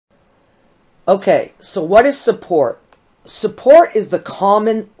Okay, so what is support? Support is the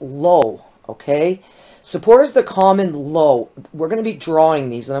common low, okay? Support is the common low. We're going to be drawing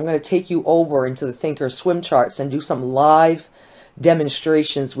these, and I'm going to take you over into the Thinkorswim charts and do some live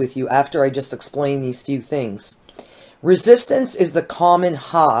demonstrations with you after I just explain these few things. Resistance is the common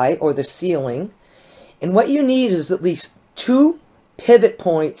high or the ceiling, and what you need is at least 2 pivot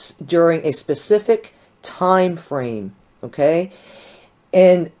points during a specific time frame, okay?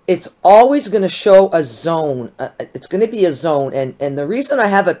 And it's always going to show a zone. It's going to be a zone. And the reason I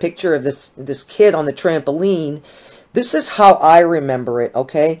have a picture of this kid on the trampoline, this is how I remember it,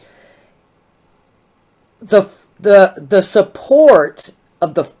 okay? The support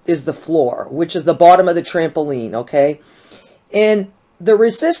of is the floor, which is the bottom of the trampoline, okay? And the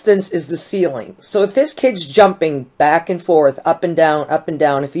resistance is the ceiling. So if this kid's jumping back and forth, up and down,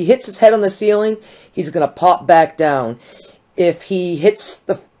 if he hits his head on the ceiling, he's going to pop back down. If he hits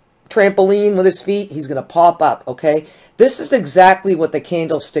the trampoline with his feet, he's going to pop up, okay? This is exactly what the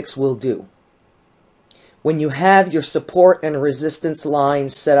candlesticks will do when you have your support and resistance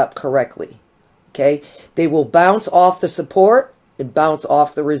lines set up correctly, okay? They will bounce off the support and bounce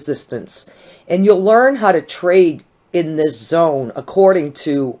off the resistance. And you'll learn how to trade in this zone according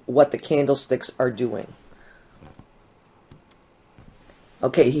to what the candlesticks are doing.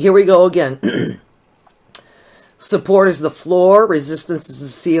 Okay, here we go again. Support is the floor, resistance is the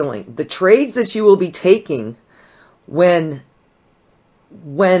ceiling. The trades that you will be taking when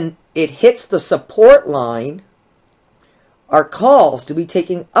it hits the support line are calls to be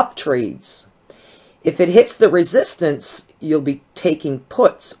taking up trades. If it hits the resistance, you'll be taking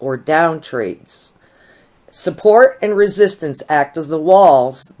puts or down trades. Support and resistance act as the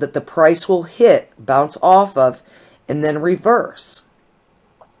walls that the price will hit, bounce off of, and then reverse.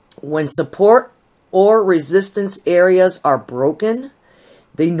 When support or resistance areas are broken,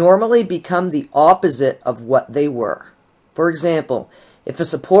 they normally become the opposite of what they were. For example, if a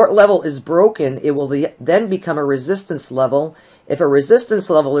support level is broken, it will then become a resistance level. If a resistance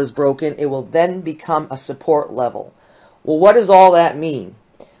level is broken, it will then become a support level. Well, what does all that mean?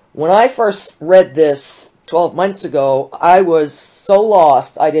 When I first read this 12 months ago, I was so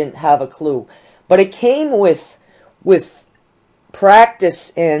lost I didn't have a clue. But it came with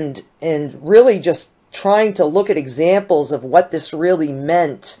practice and really just trying to look at examples of what this really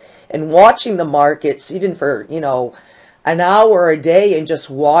meant and watching the markets even for, you know, an hour a day and just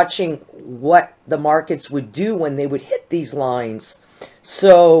watching what the markets would do when they would hit these lines.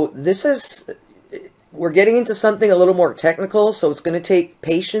 So we're getting into something a little more technical, so it's going to take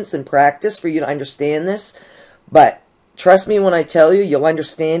patience and practice for you to understand this. But trust me when I tell you, you'll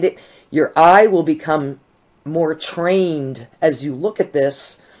understand it. Your eye will become more trained as you look at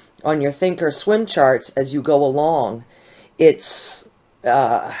this on your Thinkorswim charts as you go along. It's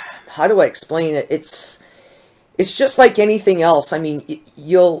how do I explain it? It's just like anything else. I mean,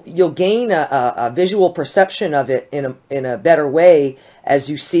 you'll gain a visual perception of it in a better way as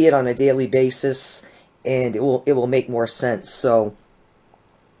you see it on a daily basis, and it will make more sense. So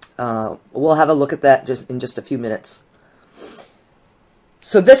we'll have a look at that in just a few minutes.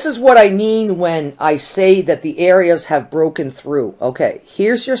 So this is what I mean when I say that the areas have broken through. Okay,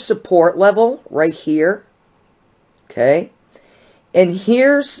 here's your support level right here. Okay, and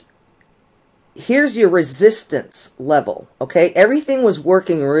here's your resistance level. Okay, everything was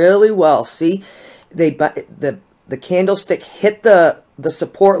working really well. See, the candlestick hit the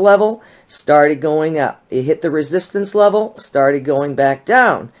support level, started going up. It hit the resistance level, started going back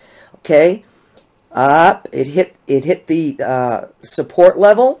down. Okay. Up, it hit the support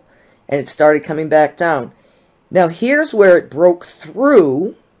level, and it started coming back down. Now here's where it broke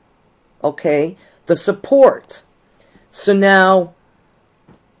through, okay, the support. So now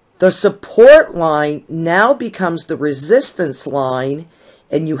the support line now becomes the resistance line,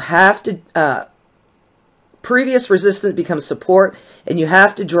 and you have to, previous resistance becomes support, and you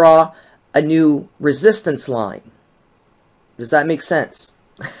have to draw a new resistance line. Does that make sense?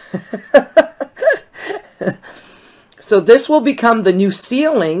 So this will become the new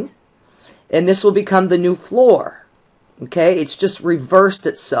ceiling, and this will become the new floor. Okay, it's just reversed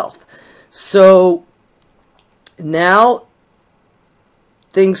itself. So now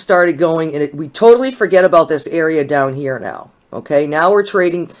things started going, and we totally forget about this area down here now. Okay, now we're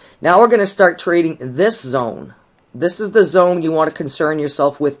trading. Now we're going to start trading this zone. This is the zone you want to concern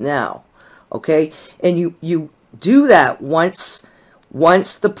yourself with now. Okay, and you do that once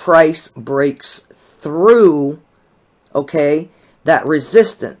the price breaks through, okay, that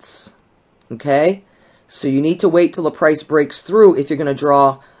resistance. Okay, so you need to wait till the price breaks through if you're going to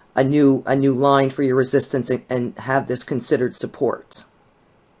draw a new line for your resistance and have this considered support.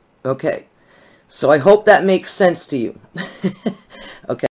 Okay, So I hope that makes sense to you. Okay.